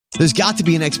There's got to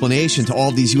be an explanation to all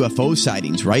of these UFO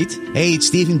sightings, right? Hey, it's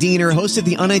Stephen Diener, host of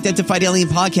the Unidentified Alien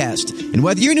Podcast. And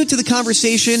whether you're new to the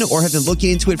conversation or have been looking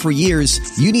into it for years,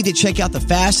 you need to check out the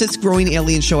fastest growing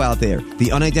alien show out there,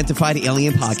 the Unidentified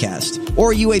Alien Podcast,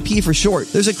 or UAP for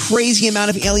short. There's a crazy amount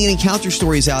of alien encounter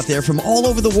stories out there from all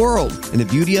over the world. And the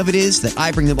beauty of it is that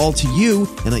I bring them all to you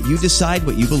and let you decide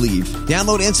what you believe.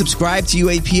 Download and subscribe to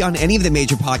UAP on any of the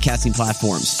major podcasting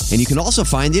platforms. And you can also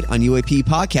find it on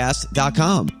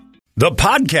UAPpodcast.com. The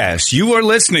podcast you are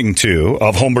listening to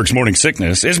of Holmberg's Morning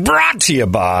Sickness is brought to you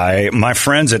by my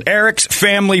friends at Eric's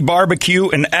Family Barbecue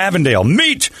in Avondale.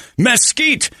 Meet,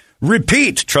 mesquite,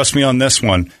 repeat. Trust me on this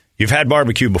one. You've had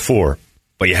barbecue before,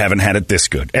 but you haven't had it this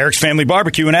good. Eric's Family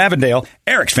Barbecue in Avondale,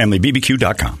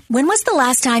 ericsfamilybbq.com. When was the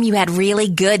last time you had really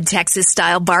good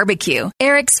Texas-style barbecue?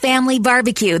 Eric's Family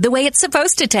Barbecue, the way it's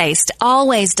supposed to taste.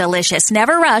 Always delicious,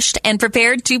 never rushed, and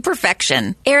prepared to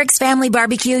perfection. Eric's Family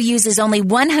Barbecue uses only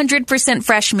 100%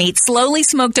 fresh meat, slowly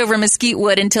smoked over mesquite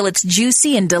wood until it's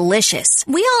juicy and delicious.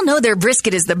 We all know their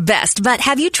brisket is the best, but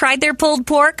have you tried their pulled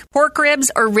pork, pork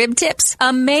ribs, or rib tips?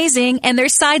 Amazing, and their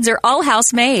sides are all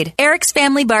house-made. Eric's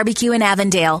Family Barbecue in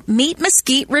Avondale. Meet,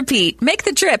 mesquite, repeat. Make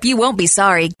the trip. You won't be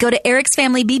sorry. Go to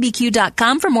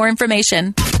ericsfamilybbq.com for more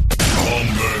information.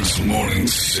 Holmberg's Morning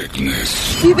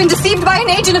Sickness. You've been deceived by an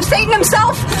agent of Satan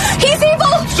himself. He's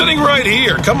evil. Sitting right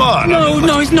here. Come on.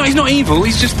 No, he's not evil.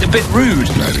 He's just a bit rude.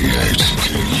 98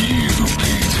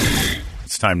 KUPD.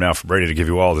 It's time now for Brady to give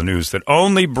you all the news that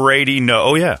only Brady knows.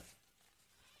 Oh, yeah.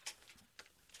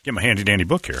 Get my handy-dandy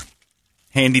book here.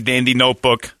 Handy-dandy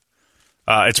notebook.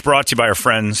 It's brought to you by our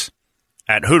friends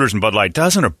at Hooters and Bud Light.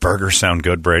 Doesn't a burger sound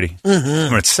good, Brady? Mm-hmm. I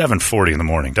mean, it's 7:40 in the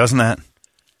morning, doesn't that?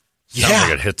 Sounds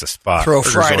like it hits a spot. Throw a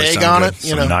Burgers fried always egg sound on good. it.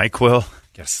 Some NyQuil.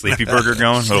 Get a sleepy burger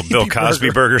going. Little Bill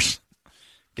Cosby burgers.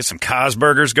 Get some Cos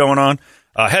burgers going on.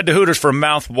 Head to Hooters for a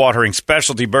mouth-watering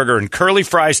specialty burger and curly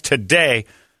fries today.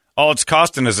 All it's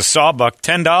costing is a sawbuck,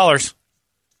 $10.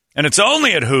 And it's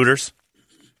only at Hooters.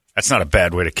 That's not a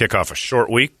bad way to kick off a short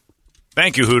week.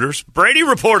 Thank you, Hooters. Brady,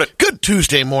 report it. Good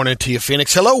Tuesday morning to you,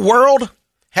 Phoenix. Hello, world.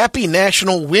 Happy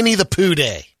National Winnie the Pooh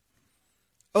Day.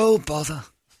 Oh, bother.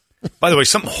 By the way,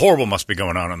 something horrible must be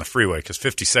going on the freeway because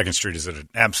 52nd Street is at an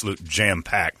absolute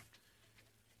jam-pack.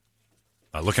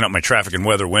 Looking out my traffic and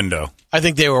weather window. I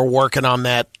think they were working on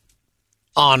that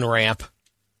on-ramp.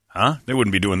 Huh? They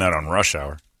wouldn't be doing that on rush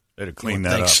hour. They'd have cleaned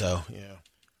that up. I think so, yeah.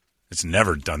 It's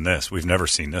never done this. We've never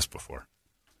seen this before.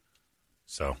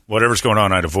 So whatever's going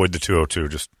on, I'd avoid the 202.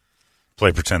 Just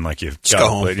play pretend like you've just go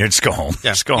home. Just go home.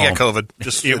 Yeah. Just go home. Yeah, COVID.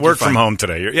 Just you work from home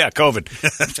today. COVID.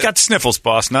 It's got sniffles,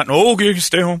 boss. Not you can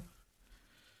stay home.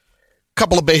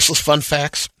 Couple of baseless fun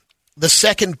facts. The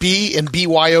second B in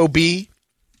BYOB.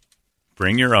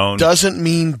 Bring your own. Doesn't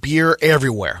mean beer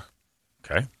everywhere.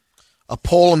 Okay. A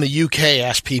poll in the UK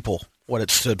asked people what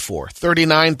it stood for.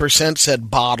 39% said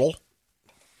bottle.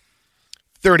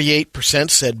 38%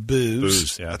 said booze.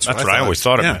 Booze, yeah. That's what I always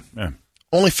thought it meant. Yeah.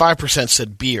 Only 5%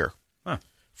 said beer. Huh.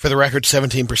 For the record,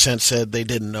 17% said they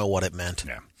didn't know what it meant.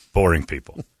 Yeah. Boring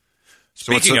people.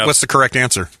 So what's the correct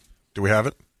answer? Do we have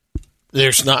it?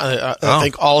 There's not. I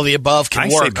think all of the above can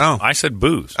work. I said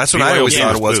booze. That's what I always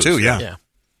thought it was, too, yeah.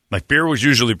 Like beer was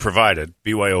usually provided.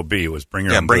 BYOB was bring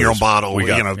your own bring booze. your own bottle. We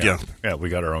got, we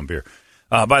got our own beer.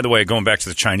 By the way, going back to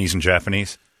the Chinese and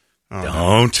Japanese,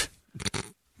 don't.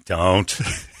 It's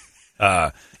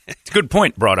a good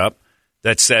point brought up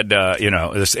that said,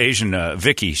 this Asian,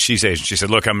 Vicky, she's Asian. She said,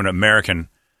 look, I'm an American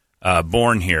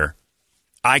born here.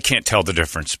 I can't tell the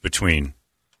difference between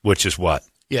which is what.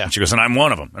 Yeah. And she goes, and I'm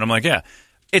one of them. And I'm like, yeah.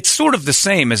 It's sort of the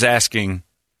same as asking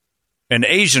an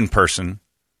Asian person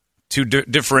to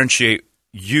differentiate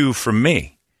you from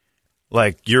me.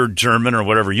 Like you're German or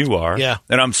whatever you are. Yeah.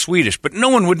 And I'm Swedish, but no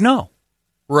one would know.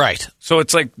 Right. So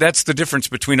it's like that's the difference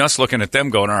between us looking at them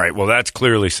going, all right, well, that's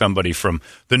clearly somebody from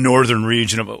the northern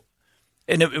region of,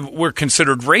 and we're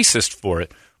considered racist for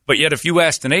it. But yet if you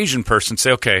asked an Asian person,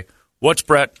 say, okay, what's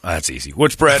Brett? Oh, that's easy.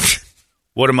 What's Brett?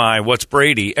 What am I? What's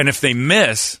Brady? And if they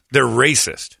miss, they're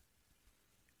racist.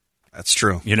 That's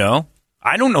true. You know?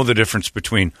 I don't know the difference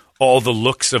between all the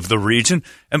looks of the region.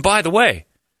 And by the way,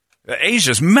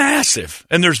 Asia's massive,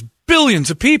 and there's billions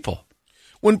of people.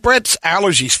 When Brett's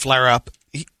allergies flare up,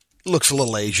 he looks a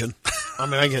little Asian. I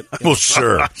mean, I get... Well,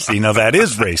 sure. See, now that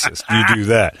is racist. You do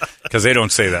that. Because they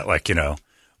don't say that like,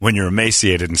 when you're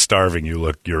emaciated and starving, you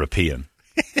look European.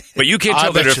 But you can't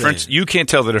tell the difference. You can't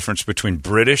tell the difference between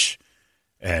British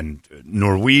and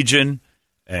Norwegian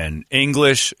and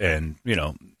English and,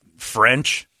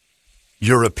 French.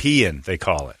 European, they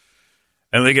call it.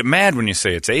 And they get mad when you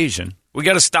say it's Asian. We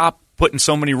got to stop putting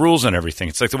so many rules on everything.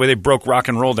 It's like the way they broke rock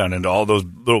and roll down into all those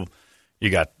little, You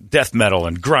got death metal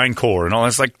and grindcore and all.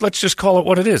 It's like, let's just call it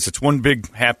what it is. It's one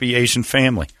big happy Asian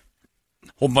family.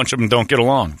 A whole bunch of them don't get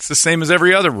along. It's the same as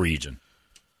every other region.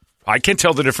 I can't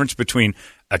tell the difference between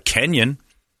a Kenyan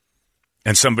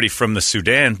and somebody from the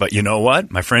Sudan, but you know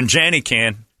what? My friend Janny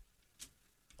can.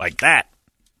 Like that.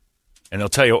 And they'll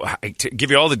tell you,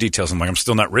 give you all the details. I'm like, I'm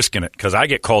still not risking it because I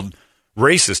get called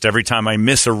racist every time I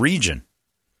miss a region.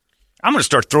 I'm going to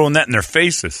start throwing that in their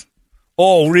faces.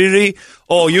 Oh, really?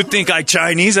 Oh, you think I'm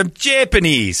Chinese? I'm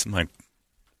Japanese. I'm like,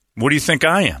 what do you think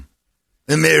I am?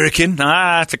 American?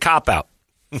 It's a cop-out.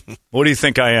 What do you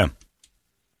think I am?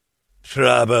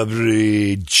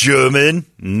 Probably German.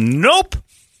 Nope.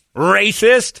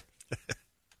 Racist.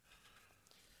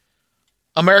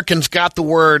 Americans got the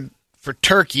word for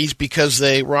turkeys because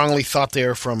they wrongly thought they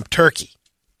were from Turkey.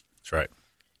 That's right.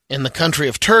 In the country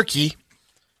of Turkey,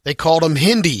 they called them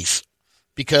Hindis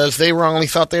because they wrongly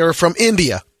thought they were from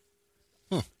India.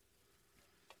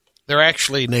 They're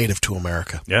actually native to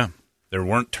America. Yeah. There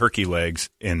weren't turkey legs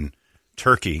in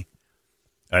Turkey.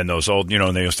 And those old,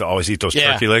 and they used to always eat those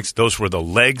turkey legs. Those were the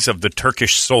legs of the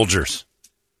Turkish soldiers.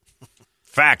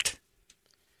 Fact.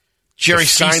 Jerry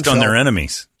Seinfeld Seinfeld on their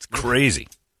enemies. It's crazy.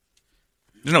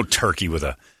 There's no turkey with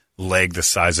a leg the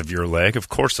size of your leg. Of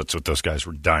course, that's what those guys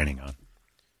were dining on.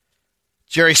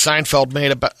 Jerry Seinfeld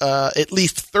made about at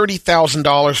least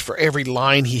 $30,000 for every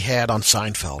line he had on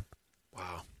Seinfeld.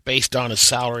 Wow. Based on his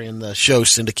salary in the show's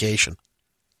syndication.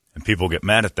 And people get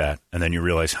mad at that, and then you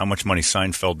realize how much money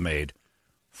Seinfeld made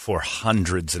for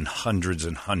hundreds and hundreds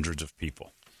and hundreds of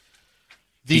people.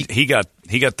 He got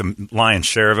the lion's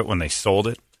share of it when they sold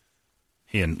it.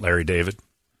 He and Larry David.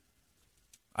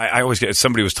 I always get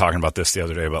somebody was talking about this the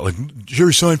other day about like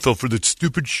Jerry Seinfeld for that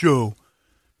stupid show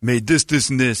made this,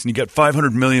 and this, and he got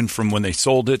 $500 million from when they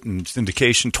sold it in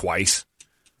syndication twice.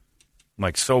 I'm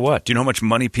like, so what? Do you know how much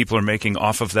money people are making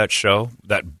off of that show?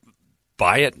 That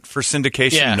buy it for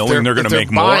syndication, knowing they're going to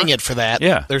make more. Buying it for that.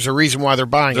 Yeah, there's a reason why they're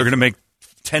buying. They're going to make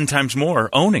 10 times more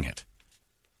owning it.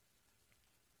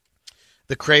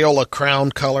 The Crayola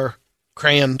crayon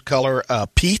color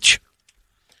peach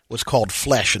was called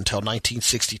Flesh until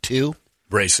 1962.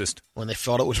 Racist. When they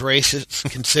felt it was racist,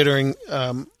 considering...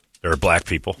 there are black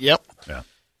people. Yep. Yeah.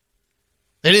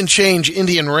 They didn't change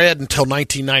Indian Red until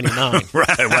 1999.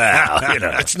 Right,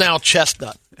 well, It's now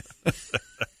chestnut.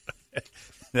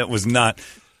 That was not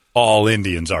all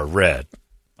Indians are red,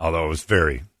 although it was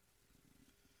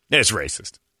it's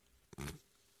racist.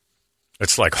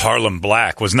 It's like Harlem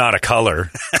Black was not a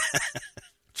color.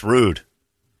 It's rude.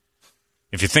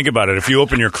 If you think about it, if you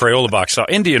open your Crayola box, saw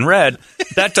Indian Red,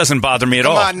 that doesn't bother me at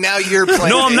all. Come on, now you're playing.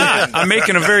 No, I'm not. I'm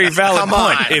making a very valid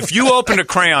point. If you opened a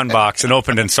crayon box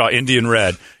and saw Indian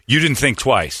Red, you didn't think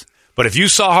twice. But if you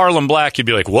saw Harlem Black, you'd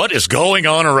be like, what is going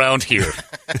on around here?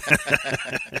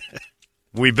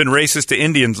 We've been racist to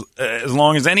Indians as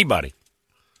long as anybody.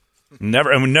 And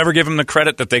we never give them the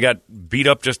credit that they got beat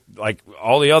up just like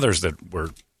all the others that were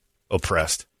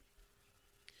oppressed.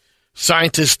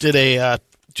 Scientists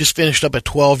just finished up a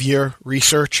 12-year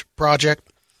research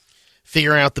project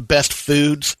figuring out the best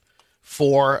foods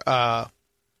for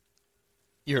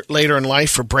your later in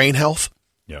life for brain health.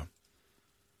 Yeah.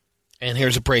 And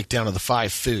here's a breakdown of the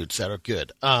 5 foods that are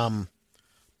good.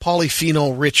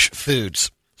 Polyphenol-rich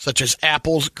foods, such as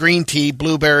apples, green tea,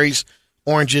 blueberries,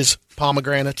 oranges,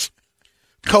 pomegranates.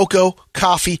 Cocoa,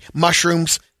 coffee,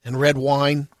 mushrooms, and red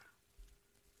wine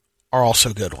are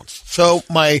also good ones. So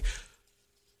my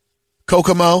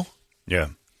Kokomo. Yeah.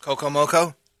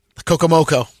 Kokomoko? The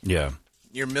Kokomoko. Yeah.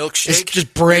 Your milkshake? It's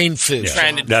just brain food.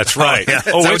 Yeah. That's right.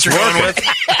 Oh, it's working.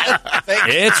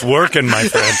 It's working, my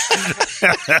friend.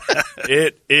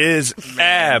 It is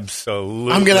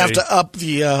absolutely. I'm going to have to up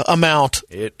the amount.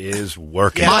 It is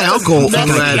working. My uncle had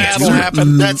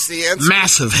That's the answer.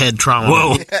 Massive head trauma.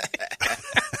 Whoa.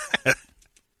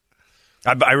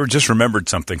 I just remembered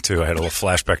something, too. I had a little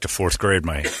flashback to 4th grade.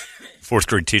 My 4th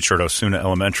grade teacher at Osuna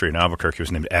Elementary in Albuquerque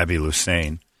was named Abby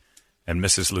Lucane. And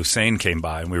Mrs. Lucane came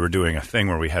by, and we were doing a thing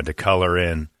where we had to color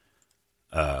in,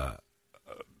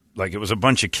 like it was a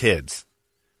bunch of kids.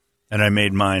 And I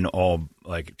made mine all,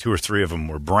 like 2 or 3 of them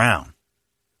were brown.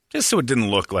 Just so it didn't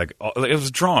look like, it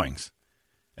was drawings.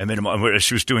 And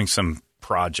she was doing some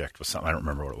project with something. I don't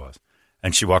remember what it was.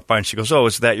 And she walked by and she goes, oh,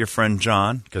 is that your friend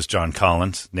John? Because John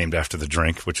Collins, named after the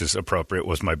drink, which is appropriate,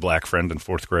 was my black friend in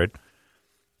 4th grade.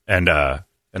 And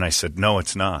I said, no,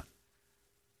 it's not.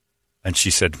 And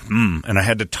she said, And I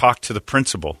had to talk to the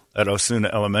principal at Osuna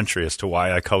Elementary as to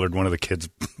why I colored one of the kids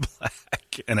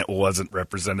black. And it wasn't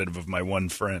representative of my one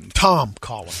friend. Tom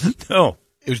Collins. No,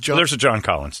 It was John. Well, there's a John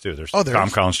Collins, too. There's there Tom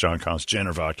is. Collins, John Collins, gin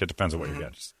or vodka. It depends on what you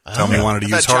get. Tell me you wanted to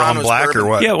use John Harlem was Black bourbon. or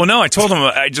what? Yeah, well, no, I told him,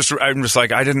 I'm just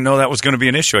like, I didn't know that was going to be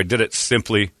an issue. I did it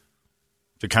simply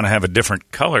to kind of have a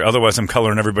different color. Otherwise, I'm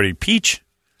coloring everybody peach.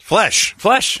 Flesh.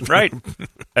 Right.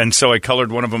 And so I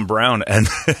colored one of them brown, and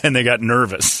they got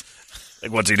nervous.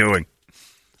 Like, what's he doing?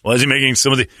 Well, is he making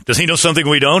does he know something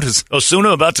we don't? Is Osuna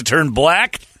about to turn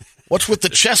black? What's with the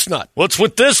chestnut? What's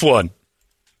with this one?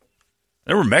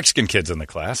 There were Mexican kids in the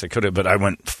class. I could have, but I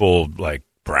went full, like,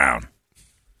 brown.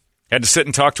 Had to sit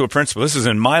and talk to a principal. This is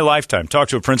in my lifetime. Talk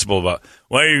to a principal about,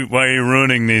 why are you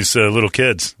ruining these little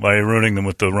kids? Why are you ruining them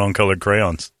with the wrong colored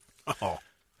crayons? Oh.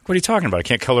 What are you talking about? I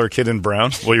can't color a kid in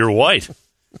brown? Well, you're white.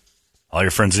 All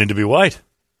your friends need to be white.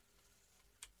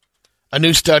 A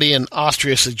new study in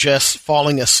Austria suggests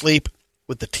falling asleep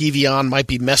with the TV on might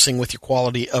be messing with your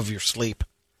quality of your sleep.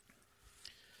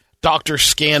 Doctors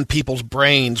scanned people's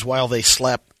brains while they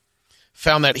slept,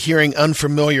 found that hearing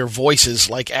unfamiliar voices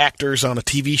like actors on a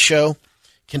TV show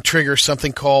can trigger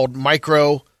something called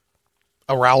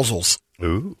micro-arousals.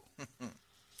 Ooh.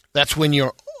 That's when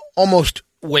you almost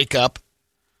wake up,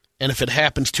 and if it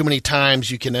happens too many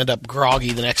times, you can end up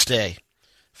groggy the next day.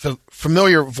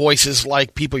 Familiar voices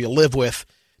like people you live with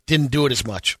didn't do it as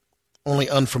much. Only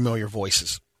unfamiliar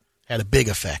voices had a big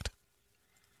effect.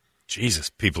 Jesus,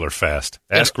 people are fast.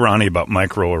 Ask Ronnie about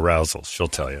micro-arousals. She'll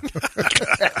tell you.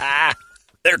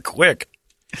 They're quick.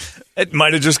 It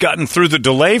might have just gotten through the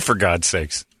delay, for God's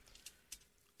sakes.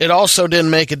 It also didn't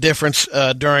make a difference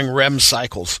during REM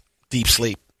cycles, deep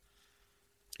sleep.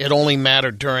 It only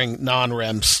mattered during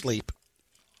non-REM sleep.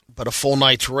 But a full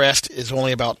night's rest is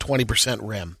only about 20%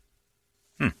 REM.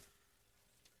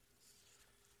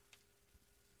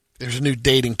 There's a new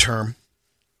dating term.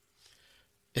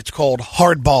 It's called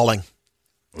hardballing.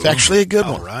 It's actually a good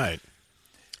one. All right.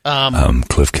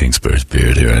 Cliff Kingsbury's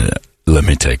beard here. Let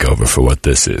me take over for what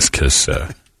this is, because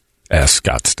ask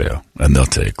Scottsdale, and they'll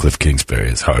tell you Cliff Kingsbury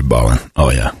is hardballing.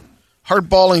 Oh, yeah.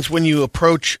 Hardballing is when you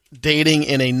approach dating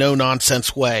in a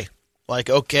no-nonsense way. Like,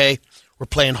 okay, we're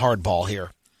playing hardball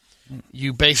here.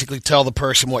 You basically tell the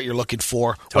person what you're looking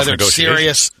for, whether it's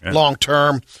serious,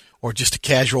 long-term, or just a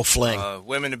casual fling.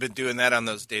 Women have been doing that on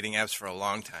those dating apps for a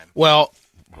long time. Well,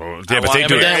 yeah, but they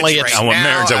do it. Evidently I want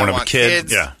marriage. I want to have a kid.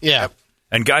 Kids. Yeah. yeah.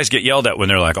 And guys get yelled at when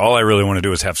they're like, all I really want to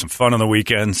do is have some fun on the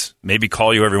weekends, maybe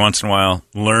call you every once in a while,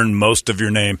 learn most of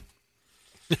your name.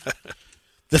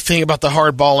 The thing about the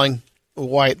hardballing,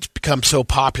 why it's become so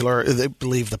popular, they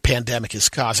believe the pandemic has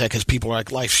caused that because people are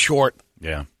like, life's short.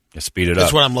 Yeah. You speed it up.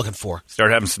 That's what I'm looking for.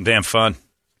 Start having some damn fun.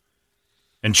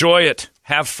 Enjoy it.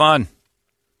 Have fun.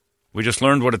 We just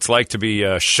learned what it's like to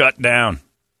be shut down,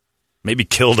 maybe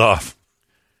killed off.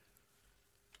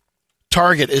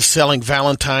 Target is selling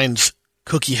Valentine's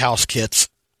cookie house kits.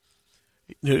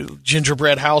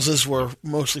 Gingerbread houses were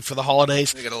mostly for the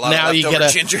holidays. You get a lot of leftover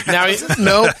ginger houses.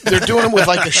 No, they're doing them with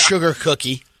like a sugar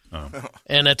cookie,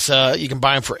 and it's you can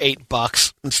buy them for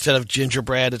 $8 instead of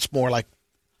gingerbread. It's more like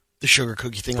the sugar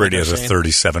cookie thing. Brady like has a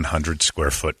 3,700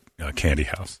 square foot candy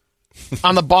house.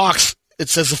 On the box, it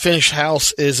says the finished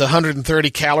house is 130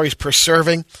 calories per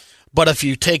serving, but if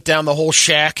you take down the whole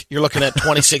shack, you're looking at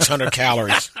 2,600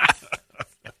 calories.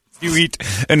 You eat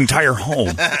an entire home.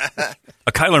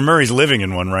 Kyler Murray's living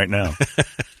in one right now.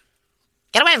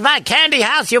 Get away from my candy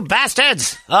house, you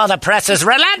bastards! Oh, the press is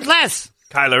relentless!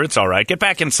 Kyler, it's all right. Get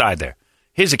back inside there.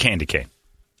 Here's a candy cane.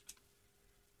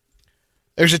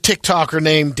 There's a TikToker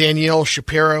named Danielle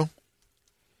Shapiro,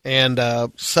 and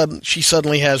she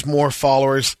suddenly has more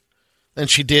followers than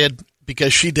she did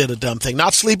because she did a dumb thing.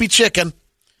 Not Sleepy Chicken.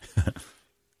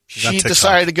 She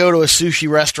decided to go to a sushi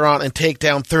restaurant and take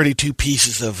down 32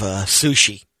 pieces of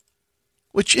sushi,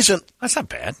 which isn't... That's not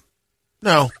bad.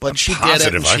 No, but she did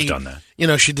it. And I've done that. You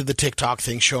know, she did the TikTok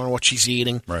thing showing what she's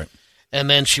eating. Right. And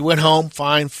then she went home,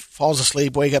 fine, falls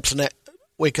asleep, wakes up the next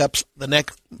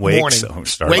morning. Wakes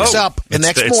up the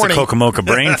next morning. It's the Coca-Mocha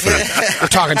brain food. We're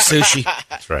talking sushi.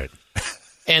 That's right.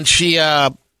 And she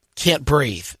can't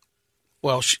breathe.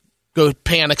 Well, she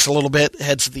panics a little bit,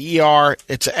 heads to the ER.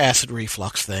 It's an acid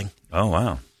reflux thing. Oh,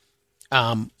 wow.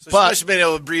 So she must have been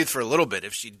able to breathe for a little bit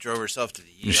if she drove herself to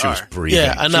the ER. She was breathing.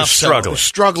 Yeah, enough. She was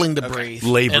struggling to breathe.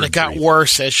 Labored and it got breathing.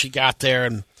 worse as she got there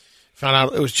and found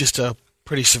out it was just a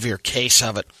pretty severe case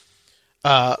of it.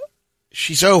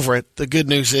 She's over it. The good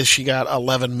news is she got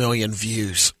 11 million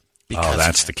views. Oh,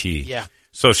 that's the key. Yeah.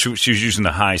 So she was using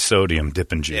the high sodium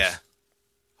dipping juice. Yeah.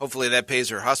 Hopefully that pays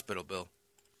her hospital bill.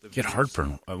 Get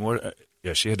heartburn.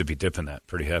 Yeah, she had to be dipping that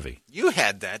pretty heavy. You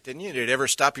had that, didn't you? Did it ever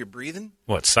stop your breathing?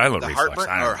 What, silent The reflux?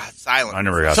 heartburn or silent? I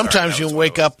never got Sometimes that. you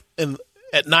wake up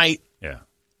at night. Yeah.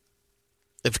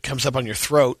 if it comes up on your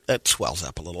throat, that swells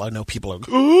up a little. I know people are.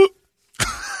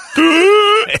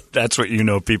 That's what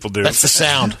people do. That's the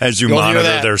sound. As you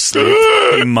monitor their sleep.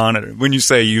 You monitor. When you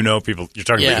say people, you're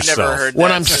talking about yourself.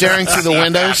 When I'm staring through the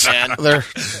windows,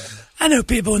 I know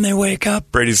people when they wake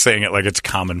up. Brady's saying it like it's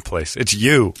commonplace. It's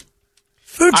you.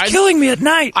 Food's killing me at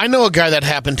night. I know a guy that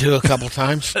happened to a couple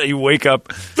times. You wake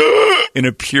up in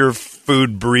a pure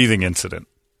food breathing incident.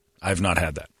 I've not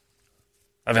had that.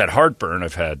 I've had heartburn.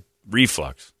 I've had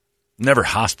reflux. Never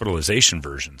hospitalization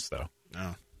versions, though.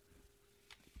 No.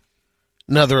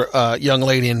 Another young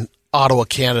lady in Ottawa,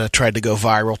 Canada, tried to go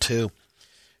viral, too.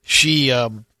 She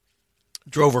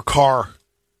drove her car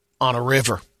on a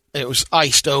river. It was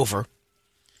iced over.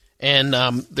 And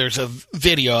there's a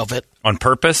video of it. On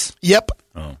purpose? Yep.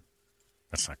 Oh,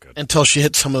 that's not good. Until she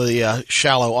hit some of the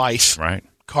shallow ice. Right.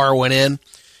 Car went in.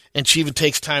 And she even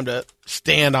takes time to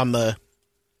stand on the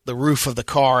roof of the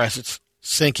car as it's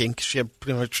sinking. She had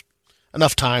pretty much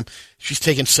enough time. She's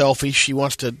taking selfies. She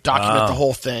wants to document the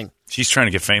whole thing. She's trying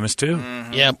to get famous, too?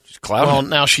 Mm-hmm. Yep. She's clouding. Well,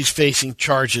 now she's facing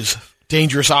charges.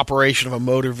 Dangerous operation of a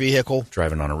motor vehicle.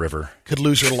 Driving on a river. Could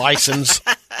lose her license.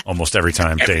 Almost every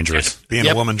time. Dangerous. Being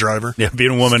a woman driver. Yeah,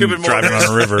 being a woman driving on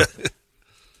a river.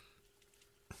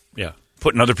 Yeah.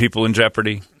 Putting other people in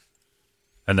jeopardy.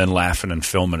 And then laughing and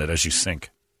filming it as you sink.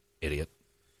 Idiot.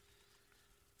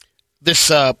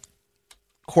 This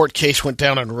court case went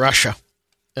down in Russia.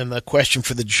 And the question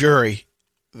for the jury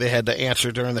they had to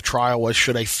answer during the trial was,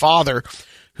 should a father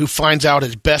who finds out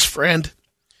his best friend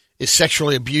is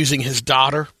sexually abusing his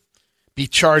daughter be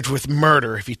charged with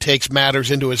murder if he takes matters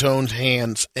into his own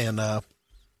hands and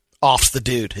offs the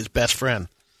dude, his best friend?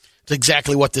 It's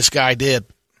exactly what this guy did.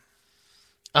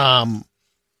 And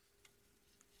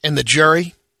the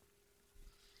jury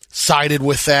sided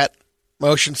with that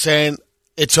motion, saying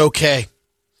it's okay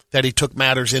that he took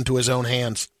matters into his own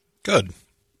hands. Good.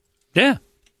 Yeah.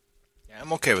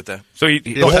 I'm okay with that. So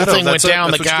the whole thing went down.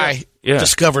 The guy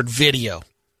discovered video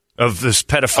of this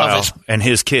pedophile and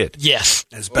his kid. Yes.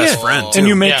 His best friend, too. And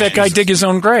you make that guy dig his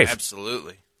own grave.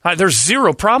 Absolutely. There's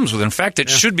zero problems with it. In fact, it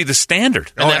should be the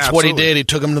standard. And that's what he did. He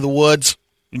took him to the woods.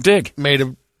 You dig. Made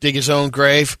him dig his own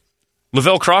grave.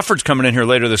 Lavelle Crawford's coming in here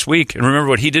later this week. And remember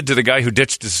what he did to the guy who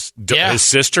ditched his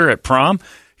sister at prom?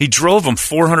 He drove him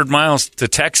 400 miles to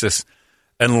Texas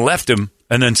and left him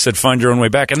and then said, find your own way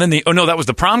back. And then that was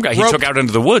the prom guy. He took out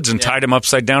into the woods and tied him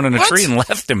upside down in a tree and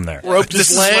left him there. Roped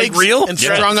his legs real? And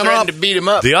strung him up. To beat him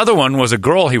up. The other one was a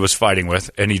girl he was fighting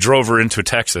with, and he drove her into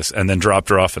Texas and then dropped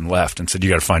her off and left and said, you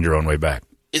got to find your own way back.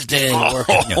 His day ain't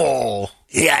working.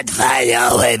 You got to find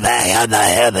your own way back. I'm not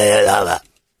happy.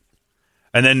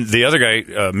 And then the other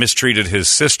guy mistreated his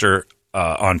sister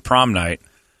on prom night,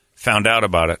 found out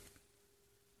about it,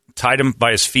 tied him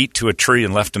by his feet to a tree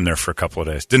and left him there for a couple of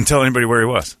days. Didn't tell anybody where he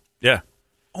was. Yeah.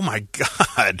 Oh, my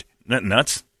God. Isn't that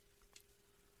nuts?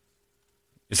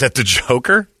 Is that the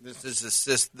Joker? This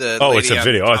is the it's a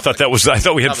video. I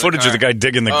thought we had footage of the guy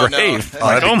digging the grave.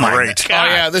 No. Oh my God. Oh,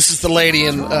 yeah. This is the lady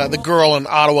and the girl in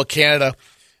Ottawa, Canada.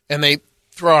 And they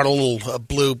throw out a little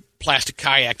blue plastic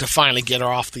kayak to finally get her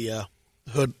off the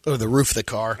hood or the roof of the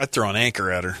car. I'd throw an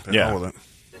anchor at her. Yeah. With it.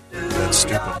 That's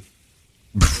stupid.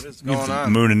 What is going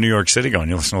on? Moon in New York City going.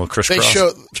 You listen to a little Chris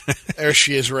Cross. There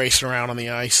she is racing around on the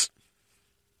ice.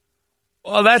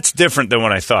 Well, that's different than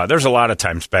what I thought. There's a lot of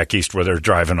times back east where they're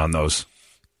driving on those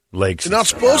lakes. You're not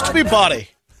supposed to be, buddy.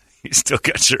 You still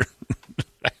got your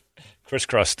Chris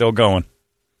Cross still going.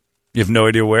 You have no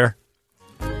idea where?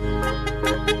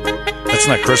 That's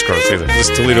not Chris Cross either. This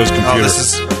is Toledo's computer. Oh, this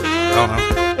is... Oh,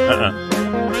 no.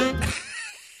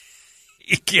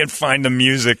 You can't find the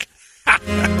music.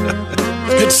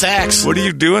 Good sax. What are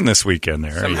you doing this weekend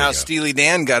there? Somehow Steely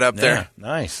Dan got up there.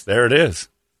 Nice. There it is.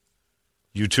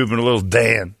 YouTubing a little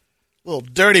Dan. A little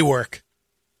dirty work.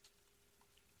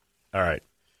 All right.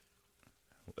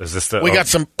 Is this the... We got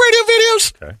some radio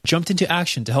videos. Okay. Jumped into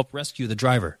action to help rescue the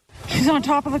driver. She's on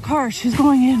top of the car. She's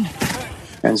going in.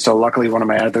 And so luckily one of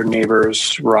my other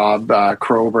neighbors, Rob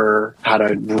Krober, had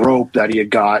a rope that he had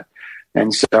got.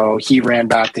 And so he ran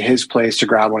back to his place to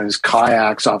grab one of his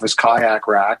kayaks off his kayak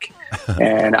rack.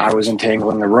 And I was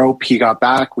entangling the rope. He got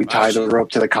back. We tied the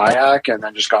rope to the kayak and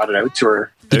then just got it out to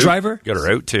her. The driver? Got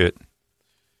her out to it.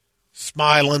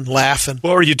 Smiling, laughing.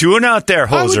 What were you doing out there,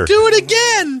 Hoser? I would do it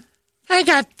again. I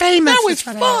got famous. That was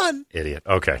fun. Idiot.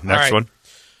 Okay, next one.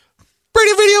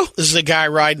 Radio video. This is a guy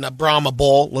riding a Brahma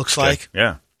bull, looks like.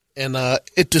 Yeah. And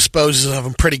it disposes of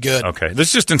him pretty good. Okay, this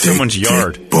is just in someone's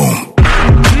yard. Boom.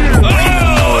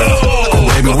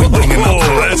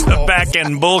 That's the back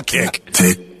end bull kick.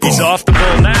 He's off the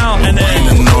bull now, and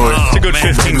then it's a good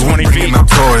 15, 20 feet.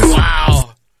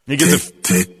 Wow. You get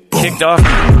the kicked off.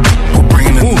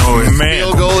 Man.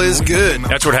 Field goal is good.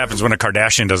 That's what happens when a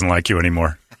Kardashian doesn't like you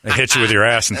anymore. They hit you with your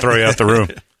ass and throw you out the room.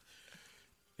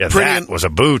 Yeah, that was a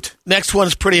boot. Next one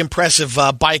is pretty impressive.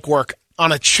 Bike work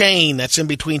on a chain that's in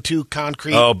between two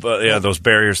concrete. Oh, but yeah, those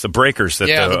barriers, the breakers that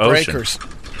the breakers.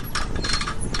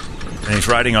 And he's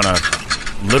riding on a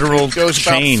literal goes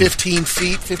chain. About 15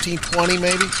 feet, 15, 20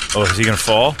 maybe. Oh, is he going to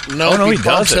fall? No, he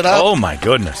does it. Up. Oh, my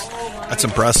goodness. That's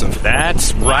impressive.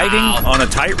 That's riding on a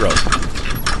tightrope.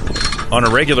 On a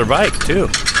regular bike, too.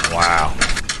 Wow.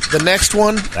 The next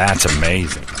one. That's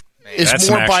amazing. Is That's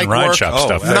more some bike ride work. shop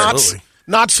stuff.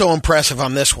 Not so impressive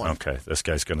on this one. Okay, this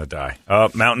guy's going to die.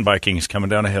 Mountain biking. He's coming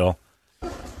down a hill.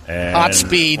 And hot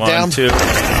speed. 1, down. 2.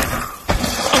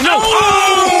 Oh, no!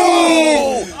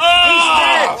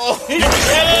 Oh! You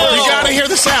got to hear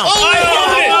the sound.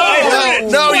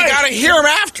 No, you got to hear him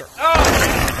after.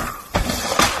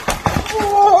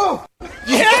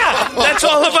 Yeah, that's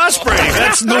all of us, Brady.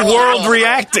 That's the world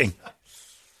reacting.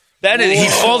 That is, he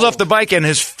falls off the bike and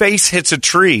his face hits a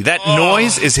tree. That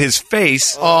noise is his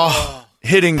face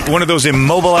hitting one of those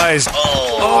immobilized.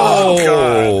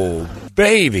 Oh,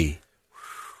 baby.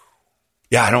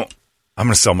 Yeah, I'm going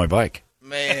to sell my bike.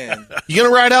 Man. You going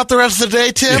to ride out the rest of the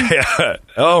day, Tim? Yeah.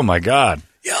 Oh, my God.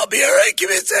 Yeah, I'll be all right. Give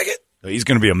me a second. He's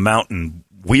going to be a mountain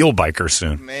wheel biker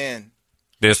soon. Man.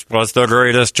 This was the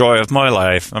greatest joy of my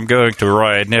life. I'm going to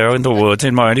ride now in the woods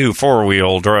in my new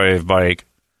 4-wheel drive bike.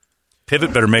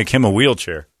 Pivot better make him a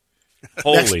wheelchair.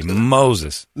 Holy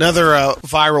Moses. Another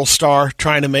viral star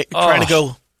trying to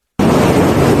go.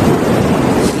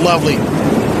 Lovely.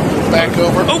 Back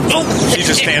over. Oh. She's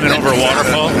just standing over a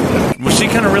waterfall. Was she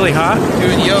kind of really hot?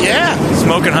 Doing yoga. Yeah.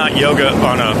 Smoking hot yoga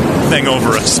on a thing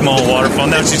over a small waterfall.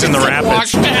 Now she's in the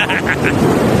rapids.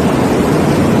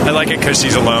 I like it because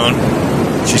she's alone.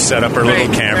 She set up her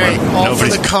little camera. All for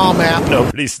the Calm app.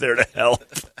 Nobody's there to help.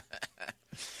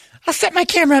 I'll set my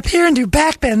camera up here and do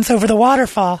backbends over the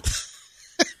waterfall.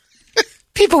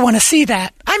 People want to see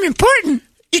that. I'm important.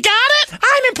 You got it?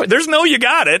 I'm important. There's no you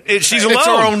got it. She's alone. It's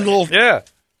her own little... Yeah.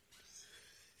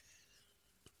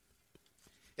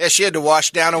 Yeah, she had to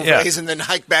wash down a ways and then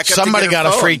hike back up. Somebody to get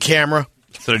got her a free camera.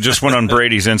 So it just went on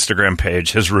Brady's Instagram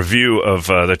page. His review of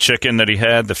the chicken that he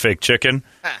had, the fake chicken.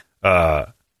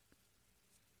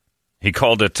 He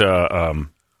called it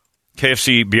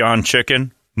KFC Beyond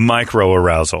Chicken Micro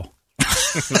Arousal.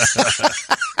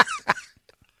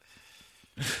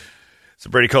 So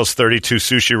Brady calls 32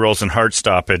 sushi rolls and heart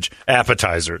stoppage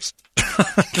appetizers.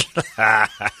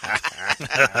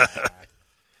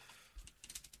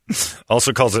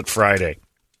 Also calls it Friday.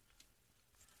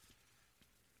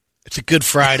 It's a good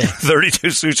Friday. 32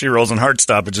 sushi rolls and heart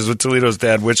stoppage is what Toledo's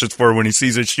dad wishes for when he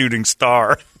sees a shooting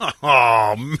star.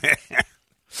 Oh, man.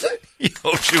 You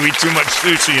hope you eat too much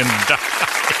sushi and die.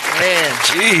 Man.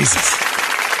 Jesus.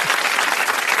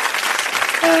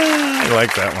 I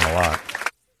like that one a lot.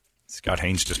 Scott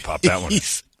Haynes just popped that one.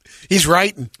 He's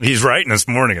writing. He's writing this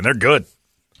morning, and they're good.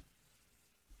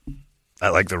 I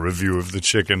like the review of the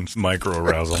chicken's micro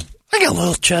arousal. I got a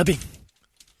little chubby.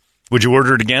 Would you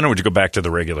order it again, or would you go back to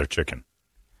the regular chicken?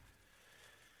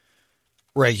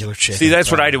 Regular chicken. See,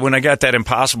 that's what I did when I got that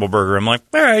Impossible Burger. I'm like,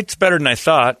 all right, it's better than I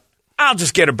thought. I'll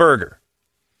just get a burger.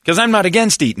 Because I'm not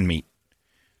against eating meat.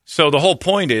 So the whole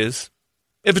point is,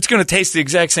 if it's going to taste the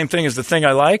exact same thing as the thing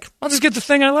I like, I'll just get the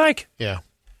thing I like. Yeah.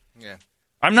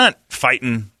 I'm not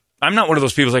fighting. I'm not one of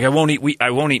those people like, I won't eat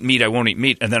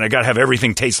meat, and then I got to have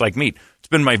everything taste like meat. It's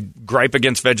been my gripe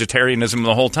against vegetarianism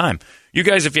the whole time. You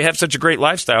guys, if you have such a great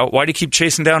lifestyle, why do you keep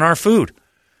chasing down our food?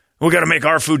 We got to make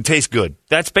our food taste good.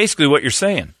 That's basically what you're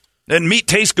saying. And meat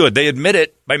tastes good. They admit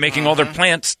it by making all their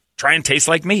plants try and taste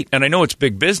like meat. And I know it's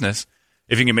big business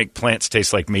if you can make plants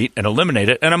taste like meat and eliminate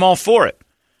it, and I'm all for it.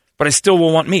 But I still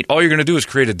will want meat. All you're going to do is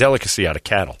create a delicacy out of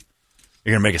cattle.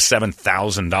 You're going to make a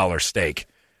 $7,000 steak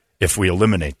if we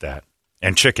eliminate that.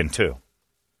 And chicken, too.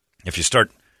 If you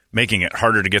start making it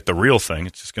harder to get the real thing,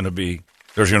 it's just going to be,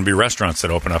 there's going to be restaurants that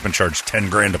open up and charge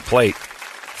 $10,000 a plate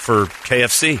for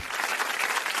KFC.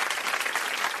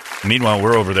 Meanwhile,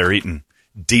 we're over there eating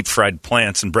deep-fried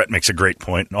plants, and Brett makes a great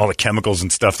point, and all the chemicals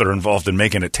and stuff that are involved in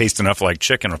making it taste enough like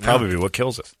chicken will probably be what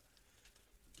kills us.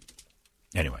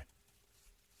 Anyway.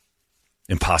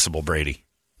 Impossible Brady.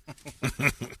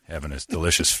 Having his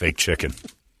delicious fake chicken.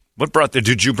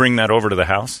 Did you bring that over to the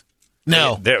house?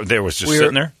 No. There was just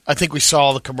sitting there? I think we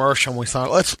saw the commercial and we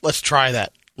thought, let's try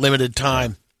that. Limited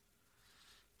time.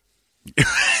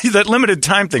 That limited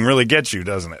time thing really gets you,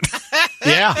 doesn't it?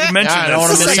 Yeah. You mentioned that.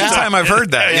 It's the second time I've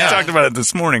heard that. You talked about it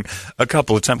this morning a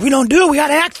couple of times. We don't do it. We got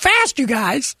to act fast, you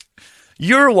guys.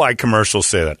 You're why commercials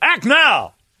say that. Act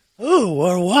now. Ooh,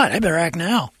 or what? I better act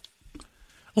now.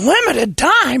 Limited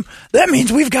time? That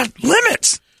means we've got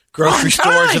limits. Grocery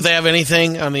stores, if they have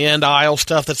anything on the end aisle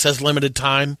stuff that says limited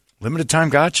time. Limited time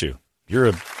got you. You're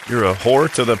a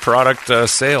whore to the product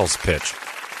sales pitch.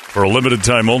 For a limited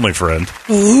time only, friend.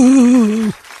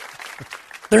 Ooh.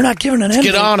 They're not giving an end.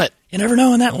 Get on it. You never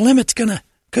know when that limit's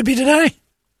could be today.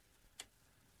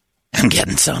 I'm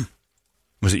getting some.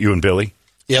 Was it you and Billy?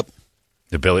 Yep.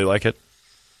 Did Billy like it?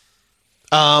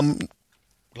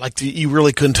 You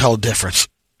really couldn't tell a difference.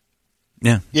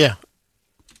 Yeah. Yeah.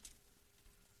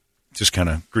 Just kind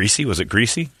of greasy? Was it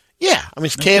greasy? Yeah. I mean,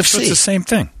 it's KFC. It's the same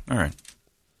thing. All right.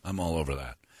 I'm all over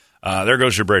that. There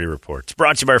goes your Brady Report. It's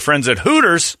brought to you by our friends at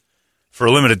Hooters for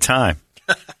a limited time.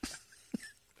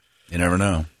 You never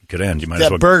know. It could end. You might as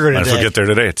well get there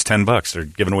today. It's $10. They're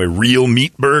giving away real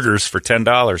meat burgers for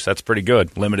 $10. That's pretty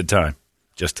good. Limited time.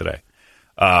 Just today.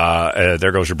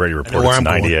 There goes your Brady Report. It's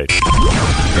 98.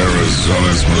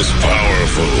 Arizona's most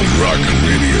powerful rock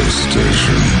radio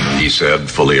station. He said,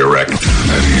 fully erect.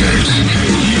 98.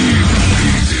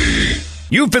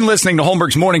 You've been listening to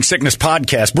Holmberg's Morning Sickness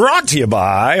Podcast, brought to you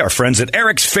by our friends at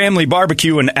Eric's Family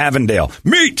Barbecue in Avondale.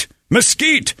 Meet,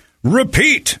 mesquite,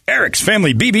 repeat.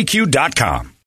 Eric'sFamilyBBQ.com.